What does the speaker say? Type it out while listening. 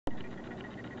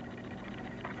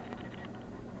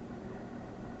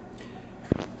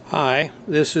Hi,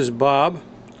 this is Bob,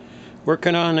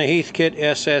 working on the HEATHKIT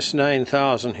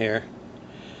SS9000 here.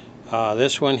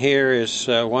 This one here is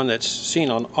one that's seen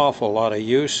an awful lot of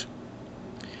use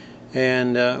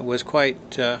and was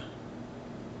quite, well,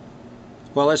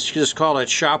 let's just call it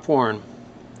shop worn.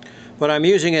 But I'm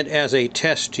using it as a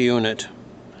test unit,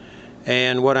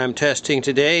 and what I'm testing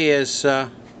today is a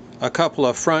couple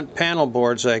of front panel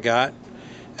boards I got,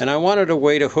 and I wanted a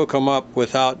way to hook them up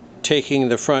without taking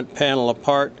the front panel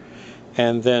apart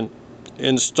and then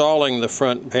installing the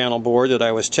front panel board that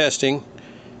I was testing,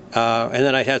 and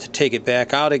then I'd have to take it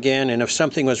back out again, and if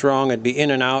something was wrong it'd be in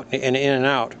and out and in and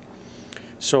out.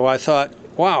 So I thought,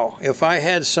 wow, if I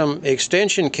had some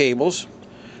extension cables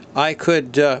I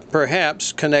could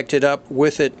perhaps connect it up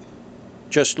with it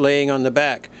just laying on the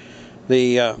back.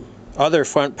 The other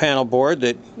front panel board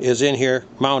that is in here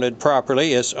mounted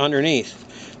properly is underneath,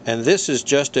 and this is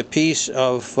just a piece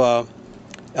of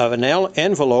an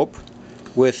envelope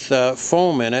with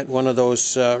foam in it, one of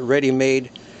those ready-made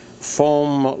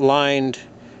foam-lined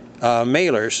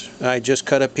mailers. I just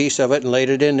cut a piece of it and laid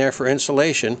it in there for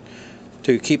insulation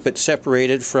to keep it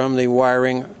separated from the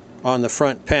wiring on the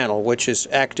front panel, which is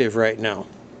active right now.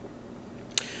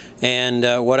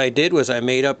 And what I did was I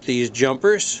made up these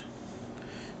jumpers.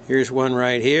 Here's one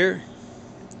right here,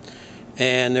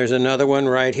 and there's another one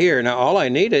right here. Now all I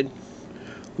needed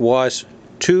was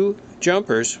two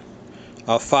jumpers,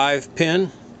 a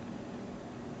 5-pin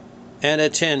and a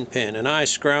 10-pin, and I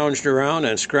scrounged around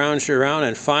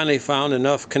and finally found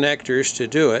enough connectors to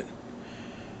do it.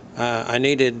 I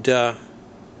needed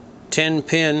 10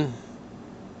 pins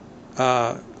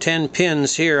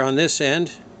here on this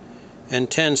end and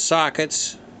 10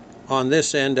 sockets on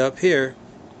this end up here,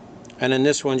 and then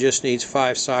this one just needs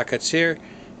 5 sockets here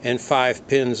and 5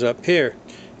 pins up here,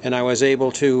 and I was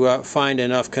able to find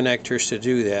enough connectors to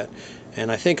do that. And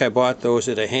I think I bought those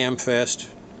at a ham fest,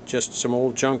 just some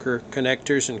old junker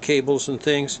connectors and cables and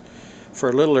things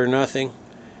for little or nothing,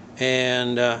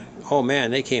 and oh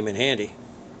man, they came in handy.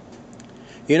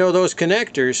 You know, those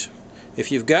connectors,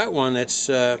 if you've got one that's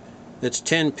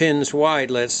 10 pins wide,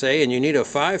 let's say, and you need a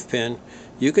 5-pin,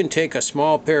 you can take a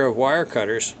small pair of wire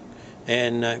cutters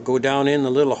and go down in the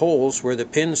little holes where the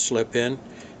pins slip in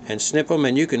and snip them,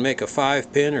 and you can make a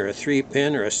 5-pin or a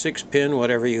 3-pin or a 6-pin,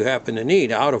 whatever you happen to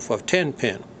need, out of a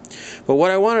 10-pin. But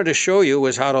what I wanted to show you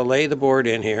was how to lay the board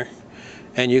in here,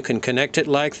 and you can connect it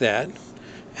like that.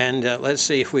 And let's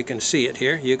see if we can see it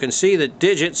here. You can see the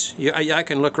digits. I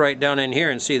can look right down in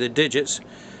here and see the digits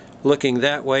looking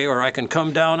that way, or I can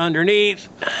come down underneath,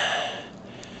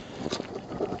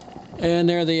 and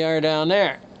there they are down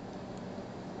there.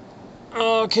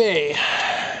 Okay,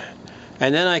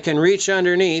 and then I can reach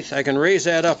underneath. I can raise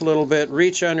that up a little bit,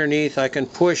 reach underneath. I can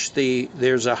push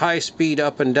there's a high-speed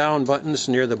up and down buttons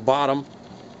near the bottom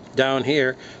down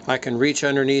here. I can reach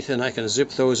underneath and I can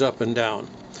zip those up and down.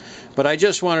 But I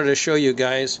just wanted to show you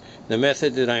guys the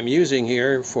method that I'm using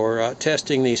here for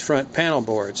testing these front panel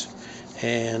boards.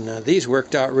 And these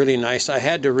worked out really nice. I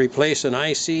had to replace an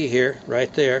IC here,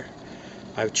 right there.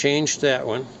 I've changed that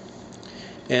one.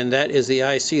 And that is the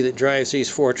IC that drives these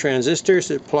 4 transistors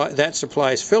that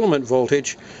supplies filament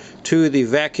voltage to the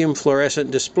vacuum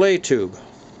fluorescent display tube.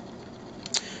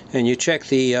 And you check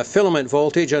the filament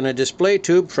voltage on a display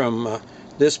tube from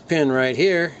this pin right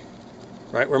here,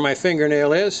 right where my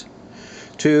fingernail is,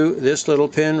 to this little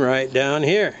pin right down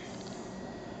here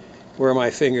where my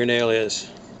fingernail is.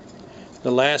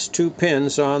 The last 2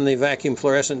 pins on the vacuum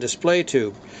fluorescent display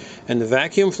tube. And the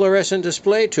vacuum fluorescent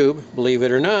display tube, believe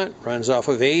it or not, runs off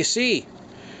of AC.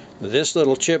 This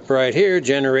little chip right here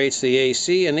generates the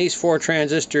AC, and these 4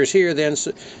 transistors here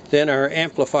then are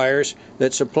amplifiers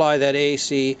that supply that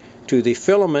AC to the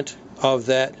filament of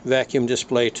that vacuum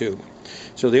display tube.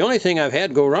 So the only thing I've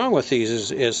had go wrong with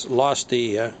these is lost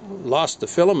the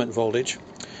filament voltage.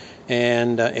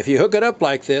 And if you hook it up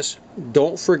like this,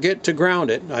 don't forget to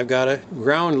ground it. I've got a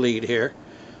ground lead here,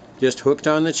 just hooked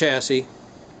on the chassis.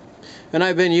 And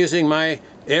I've been using my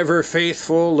ever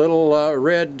faithful little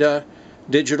red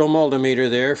digital multimeter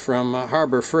there from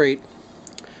Harbor Freight.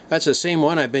 That's the same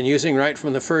one I've been using right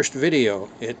from the first video.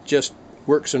 It just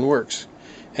works and works.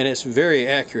 And it's very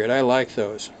accurate. I like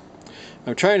those.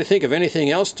 I'm trying to think of anything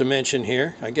else to mention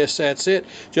here. I guess that's it.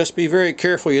 Just be very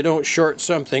careful you don't short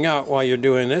something out while you're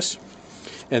doing this.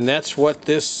 And that's what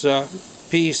this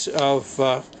piece of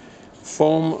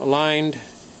foam-lined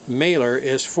mailer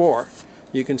is for.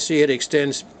 You can see it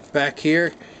extends back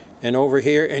here and over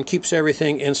here and keeps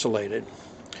everything insulated.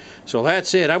 So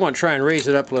that's it. I want to try and raise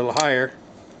it up a little higher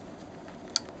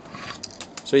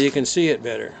so you can see it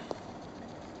better.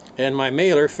 And my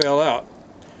mailer fell out.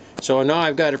 So now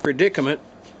I've got a predicament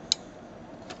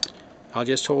I'll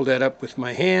just hold that up with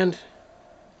my hand,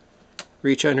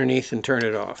 reach underneath and turn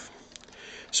it off.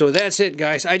 So that's it,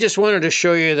 guys. I just wanted to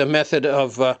show you the method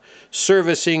of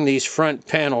servicing these front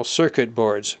panel circuit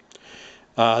boards.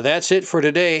 That's it for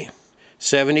today.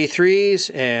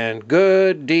 73s and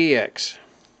good DX.